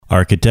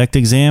Architect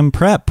Exam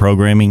Prep,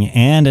 Programming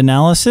and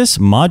Analysis,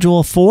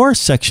 Module 4,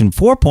 Section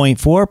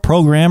 4.4,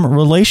 Program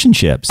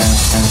Relationships.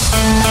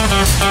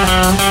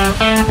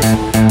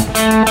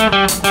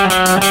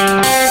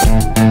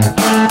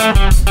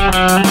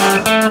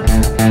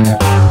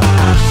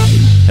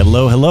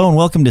 Hello, and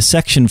welcome to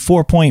Section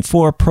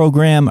 4.4,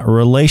 Program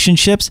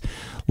Relationships.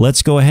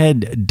 Let's go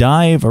ahead,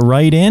 dive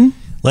right in.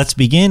 Let's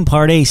begin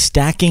Part A,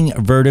 Stacking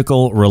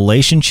Vertical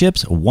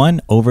Relationships,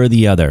 one over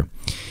the other.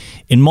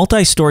 In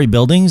multi-story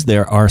buildings,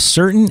 there are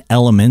certain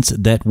elements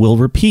that will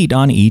repeat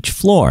on each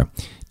floor.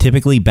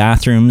 Typically,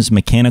 bathrooms,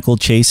 mechanical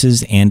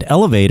chases, and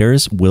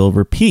elevators will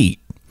repeat.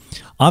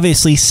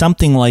 Obviously,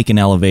 something like an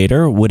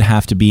elevator would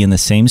have to be in the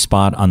same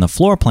spot on the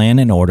floor plan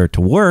in order to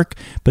work,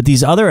 but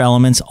these other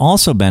elements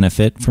also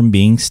benefit from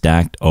being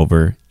stacked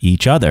over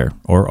each other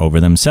or over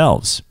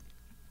themselves.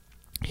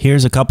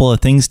 Here's a couple of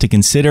things to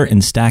consider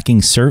in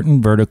stacking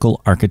certain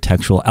vertical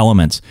architectural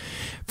elements.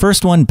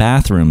 First one,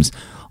 bathrooms.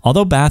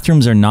 Although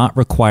bathrooms are not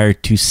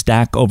required to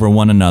stack over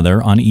one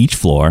another on each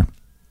floor,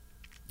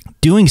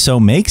 doing so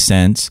makes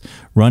sense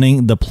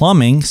running the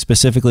plumbing,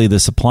 specifically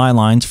the supply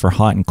lines for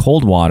hot and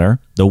cold water,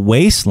 the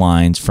waste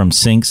lines from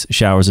sinks,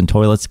 showers, and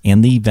toilets,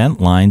 and the vent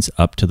lines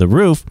up to the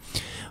roof,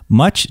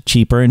 much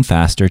cheaper and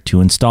faster to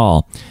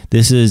install.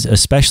 This is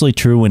especially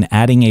true when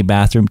adding a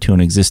bathroom to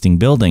an existing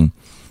building.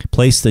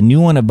 Place the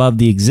new one above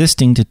the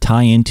existing to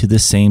tie into the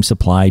same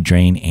supply,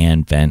 drain,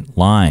 and vent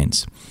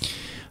lines.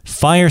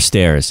 Fire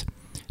stairs.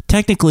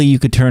 Technically, you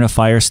could turn a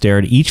fire stair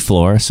at each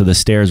floor so the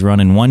stairs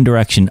run in one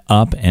direction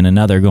up and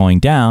another going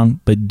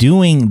down, but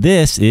doing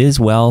this is,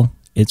 well,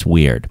 it's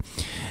weird.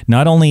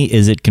 Not only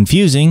is it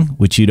confusing,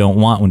 which you don't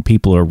want when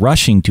people are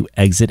rushing to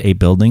exit a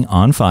building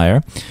on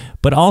fire,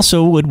 but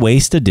also would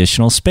waste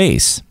additional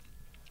space.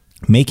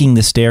 Making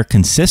the stair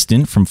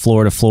consistent from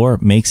floor to floor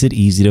makes it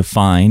easy to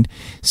find,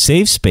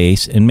 saves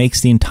space, and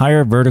makes the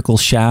entire vertical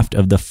shaft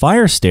of the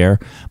fire stair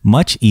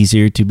much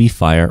easier to be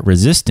fire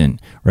resistant.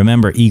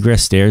 Remember,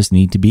 egress stairs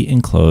need to be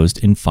enclosed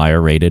in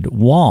fire-rated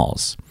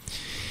walls.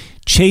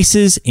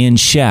 Chases and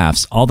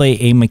shafts. Although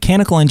a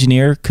mechanical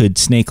engineer could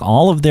snake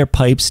all of their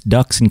pipes,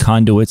 ducts, and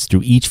conduits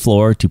through each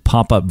floor to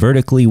pop up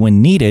vertically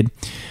when needed,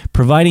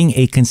 providing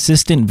a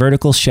consistent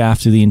vertical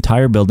shaft through the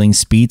entire building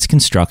speeds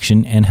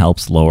construction and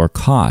helps lower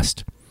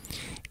cost.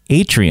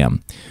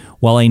 Atrium.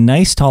 While a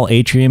nice tall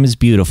atrium is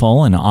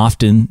beautiful and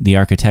often the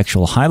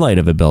architectural highlight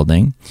of a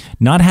building,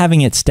 not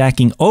having it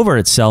stacking over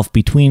itself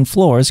between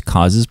floors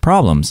causes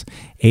problems.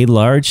 A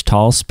large,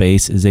 tall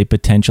space is a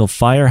potential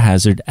fire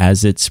hazard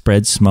as it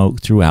spreads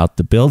smoke throughout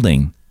the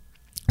building.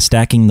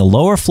 Stacking the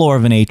lower floor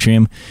of an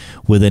atrium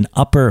with an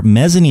upper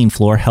mezzanine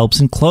floor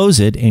helps enclose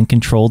it and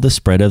control the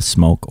spread of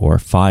smoke or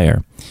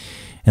fire.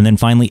 And then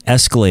finally,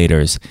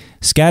 escalators.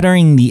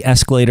 Scattering the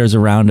escalators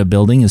around a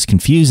building is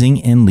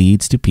confusing and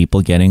leads to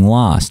people getting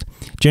lost.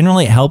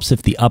 Generally, it helps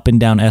if the up and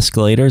down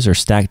escalators are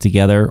stacked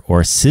together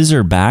or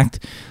scissor-backed,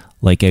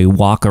 like a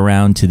walk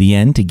around to the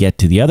end to get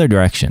to the other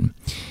direction.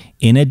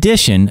 In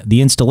addition,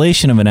 the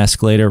installation of an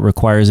escalator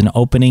requires an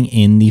opening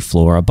in the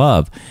floor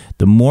above.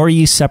 The more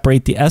you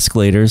separate the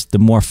escalators, the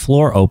more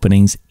floor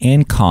openings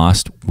and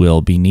cost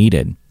will be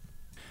needed.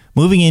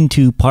 Moving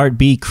into Part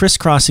B,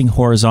 crisscrossing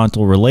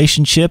horizontal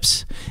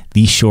relationships,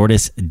 the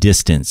shortest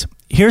distance.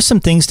 Here's some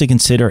things to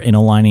consider in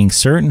aligning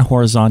certain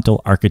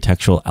horizontal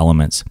architectural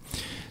elements.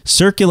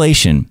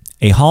 Circulation.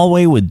 A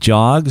hallway with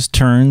jogs,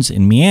 turns,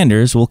 and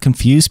meanders will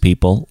confuse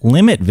people,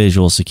 limit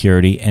visual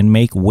security, and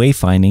make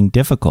wayfinding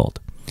difficult.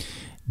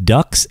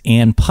 Ducts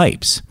and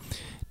pipes.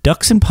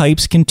 Ducts and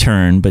pipes can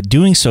turn, but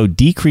doing so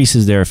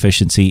decreases their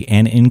efficiency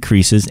and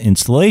increases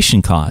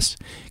installation costs.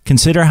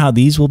 Consider how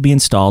these will be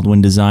installed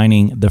when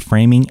designing the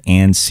framing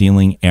and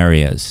ceiling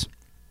areas.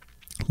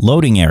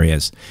 Loading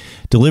areas.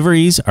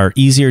 Deliveries are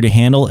easier to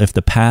handle if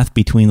the path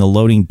between the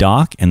loading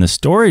dock and the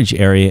storage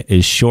area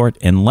is short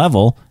and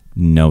level,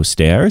 no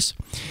stairs.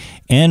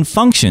 And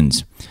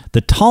functions.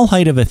 The tall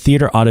height of a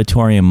theater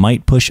auditorium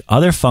might push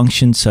other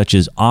functions such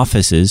as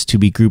offices to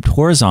be grouped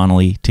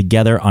horizontally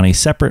together on a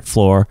separate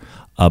floor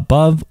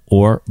above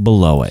or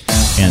below it.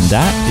 And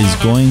that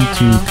is going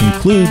to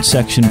conclude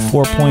Section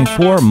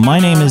 4.4. My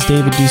name is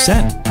David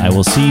Doucette. I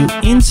will see you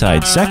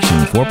inside Section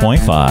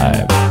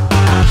 4.5.